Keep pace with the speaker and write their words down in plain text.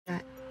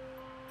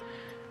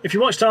If you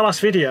watched our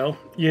last video,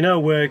 you know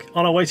we're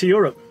on our way to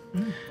Europe.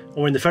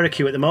 We're in the ferry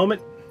queue at the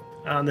moment,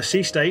 and the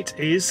sea state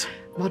is...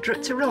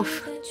 moderate to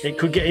rough. It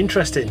could get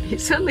interesting.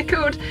 It certainly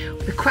could.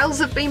 The quells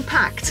have been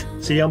packed.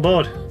 See you on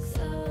board.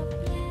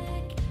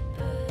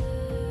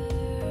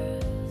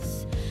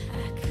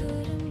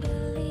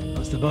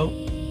 That's the boat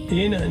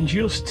in and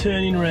just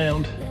turning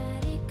round.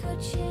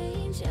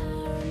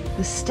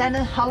 The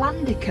Stena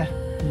Hollandica.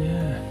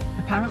 Yeah.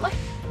 Apparently.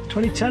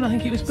 2010 I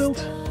think it was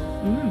built.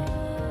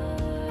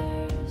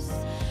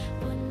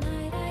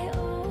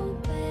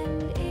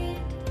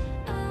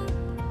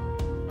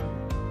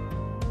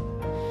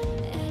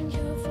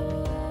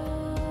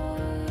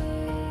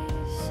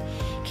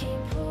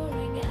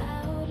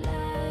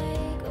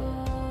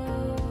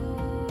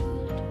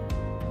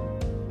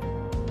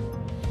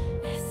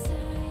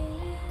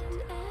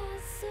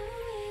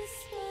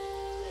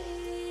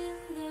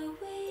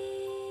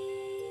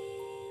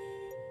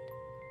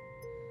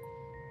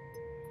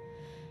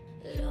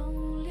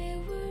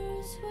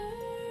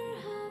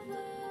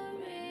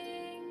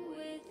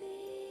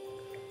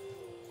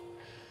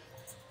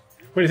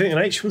 What do you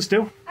think, H? Let's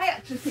do. I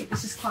actually think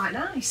this is quite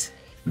nice.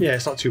 Yeah,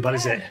 it's not too bad,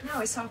 is it?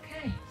 No, it's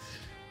okay.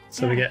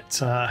 So we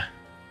get,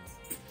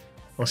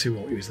 obviously we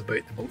won't use the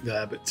bunk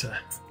there, but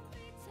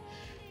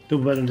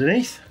double bed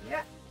underneath.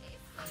 Yeah.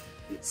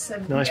 It's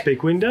nice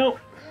big window.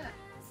 Yeah.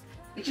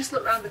 You just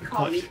look round the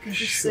corner, you can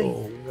just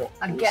see.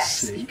 I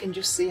guess you can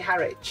just see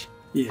Harwich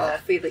or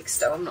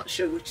Felixstowe. I'm not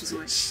sure which is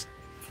which. It's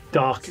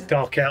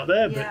dark out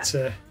there, but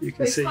you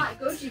can see quite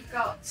good. You've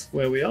got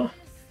where we are.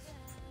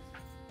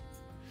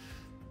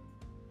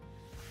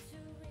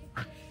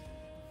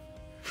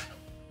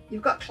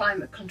 You've got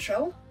climate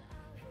control.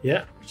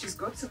 Yeah. Which is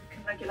good, so we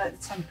can regulate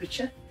the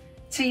temperature.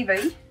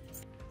 TV.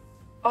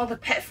 All the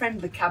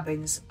pet-friendly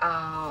cabins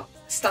are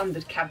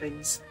standard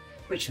cabins,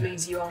 which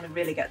means you only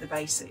really get the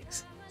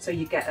basics. So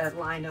you get a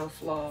lino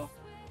floor.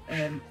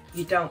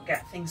 You don't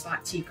get things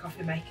like tea,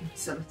 coffee making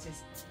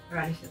facilities or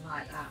anything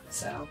like that.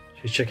 So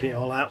she's checking it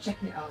all out.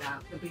 Checking it all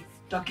out. There'll be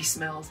doggy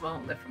smells,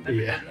 won't there, from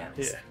everybody else?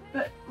 Yeah.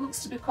 But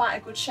looks to be quite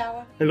a good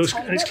shower. It looks,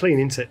 and it's clean,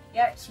 isn't it?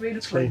 Yeah, it's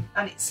really clean.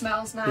 And it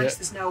smells nice. Yeah.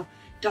 There's no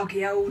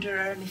doggy odour or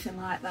anything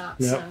like that.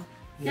 Yep. So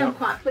yeah, I'm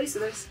quite pleased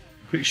with this.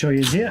 Quick show you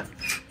in here.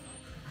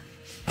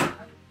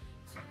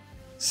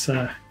 It's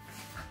a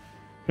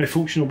very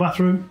functional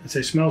bathroom. I'd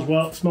say it smells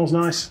well, it smells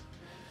nice.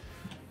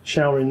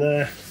 Shower in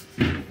there.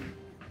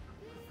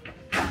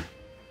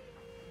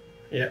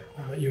 Yeah,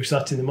 I'll use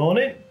that in the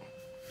morning.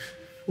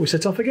 We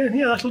set off again.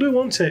 Yeah, that'll do,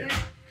 won't it?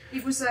 Yeah.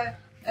 It was a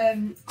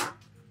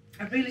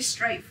really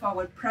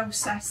straightforward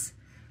process.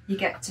 You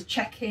get to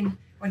check in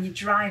when you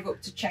drive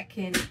up to check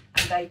in,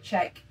 and they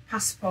check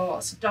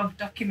passports, dog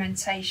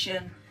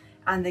documentation,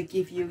 and they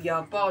give you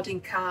your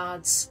boarding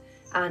cards,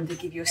 and they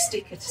give you a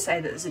sticker to say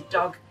that there's a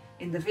dog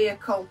in the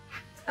vehicle,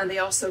 and they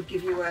also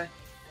give you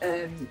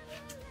an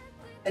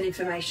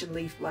information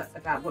leaflet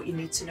about what you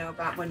need to know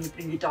about when you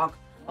bring your dog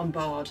on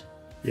board.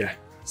 Yeah.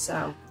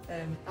 So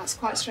that's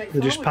quite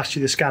straightforward. They just pass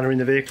you the scanner in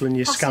the vehicle and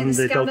you scan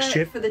the dog's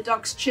chip. For the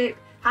dog's chip,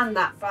 hand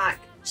that back,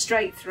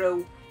 straight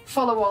through,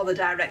 follow all the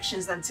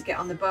directions then to get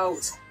on the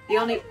boat. The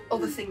only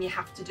other thing you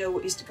have to do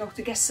is to go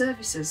to guest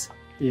services,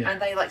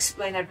 and they'll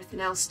explain everything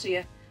else to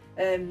you.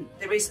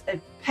 There is a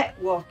pet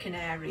walking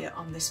area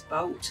on this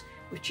boat,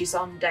 which is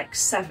on deck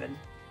 7.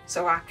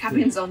 So our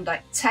cabin's on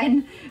deck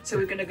 10, so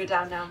we're going to go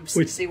down now and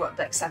see what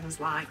deck 7's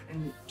like,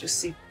 and just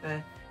see,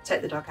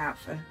 take the dog out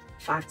for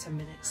 5–10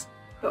 minutes.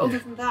 But other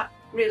than that,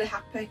 really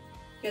happy.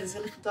 Yeah, there's a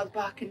little dog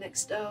barking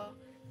next door,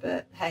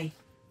 but hey,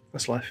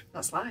 that's life.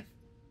 That's life.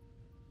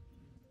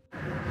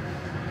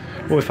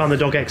 Well, we found the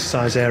dog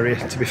exercise area,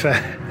 to be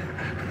fair.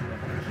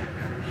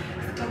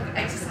 The dog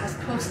exercise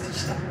postage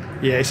stamp.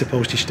 Yeah, it's a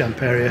postage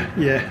stamp area.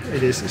 Yeah,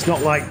 it is. It's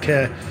not like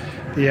the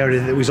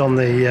area that was on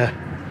the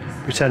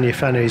Britannia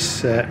Ferries,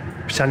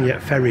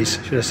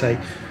 should I say,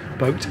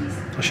 boat.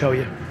 I'll show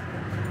you.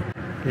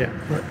 Yeah,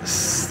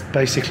 that's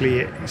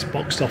basically it. It's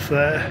boxed off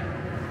there,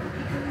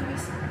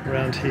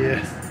 around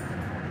here.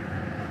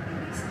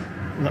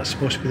 And that's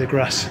supposed to be the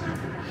grass.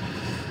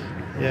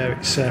 Yeah,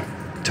 it's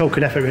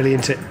token effort really,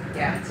 isn't it?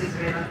 Yeah, it is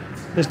really.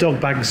 There's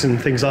dog bags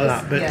and things like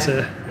that, but it's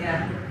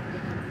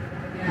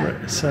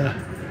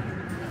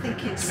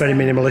very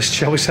minimalist,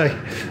 shall we say. I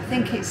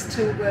think it's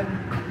to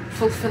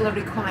fulfil a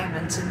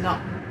requirement and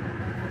not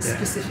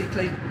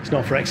specifically. It's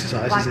not for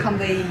exercise, like is it? On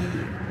the,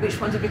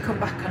 which one did we come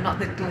back on? Not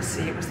the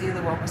Glissy, it was the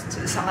other one, wasn't it?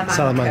 The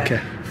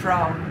Salamanca.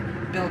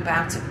 From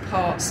Bilbao to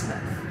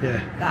Portsmouth.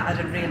 Yeah. That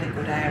had a really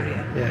good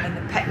area. Yeah. And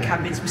the pet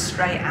cabins were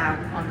straight out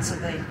onto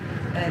the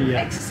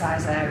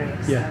exercise area.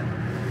 So,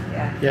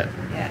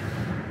 yeah.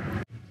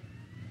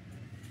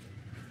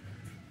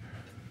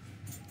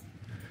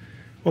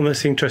 Well,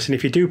 that's interesting.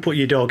 If you do put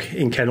your dog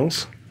in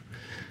kennels,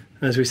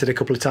 as we said a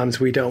couple of times,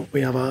 we don't.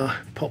 We have our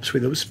Pops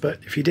with us, but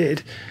if you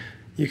did,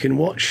 you can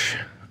watch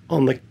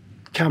on the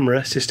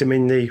camera system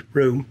in the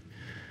room,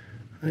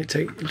 and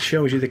it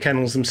shows you the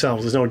kennels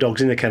themselves. There's no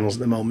dogs in the kennels at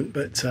the moment,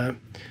 but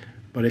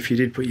if you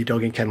did put your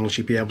dog in kennels,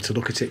 you'd be able to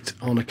look at it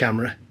on a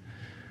camera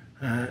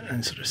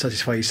and sort of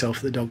satisfy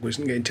yourself that the dog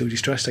wasn't getting too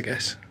distressed, I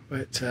guess.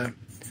 But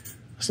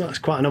that's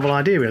quite a novel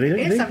idea, really, don't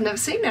you think? I've never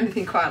seen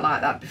anything quite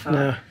like that before.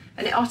 No.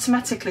 And it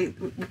automatically,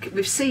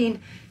 we've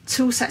seen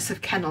 2 sets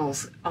of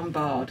kennels on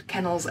board,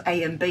 kennels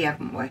A and B,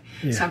 haven't we?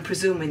 Yeah. So I'm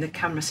presuming the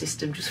camera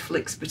system just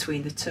flicks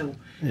between the 2,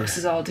 because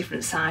there's all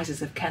different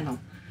sizes of kennel.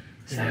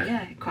 So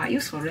yeah, quite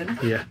useful, really.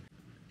 Yeah.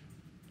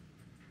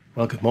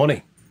 Well, good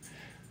morning.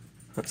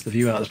 That's the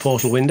view out of the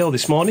portal window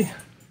this morning.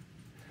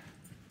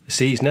 The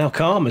sea is now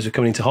calm as we're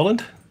coming into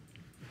Holland.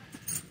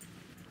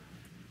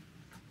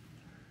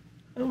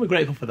 And we're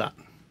grateful for that.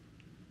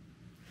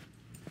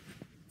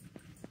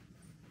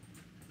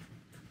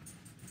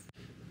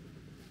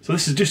 So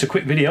this is just a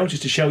quick video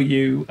just to show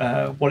you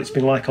what it's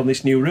been like on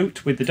this new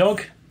route with the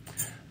dog.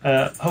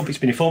 Hope it's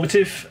been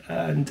informative,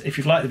 and if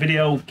you've liked the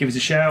video, give us a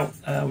shout.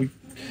 We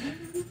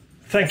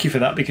thank you for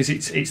that, because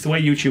it's the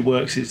way YouTube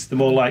works. Is the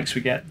more likes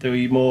we get,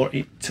 the more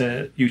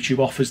YouTube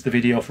offers the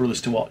video for others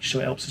to watch.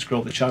 So it helps us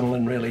grow the channel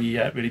and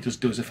really does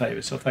do us a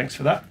favour. So thanks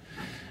for that,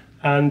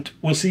 and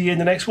we'll see you in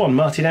the next one.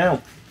 Martin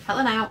out.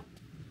 Helen out.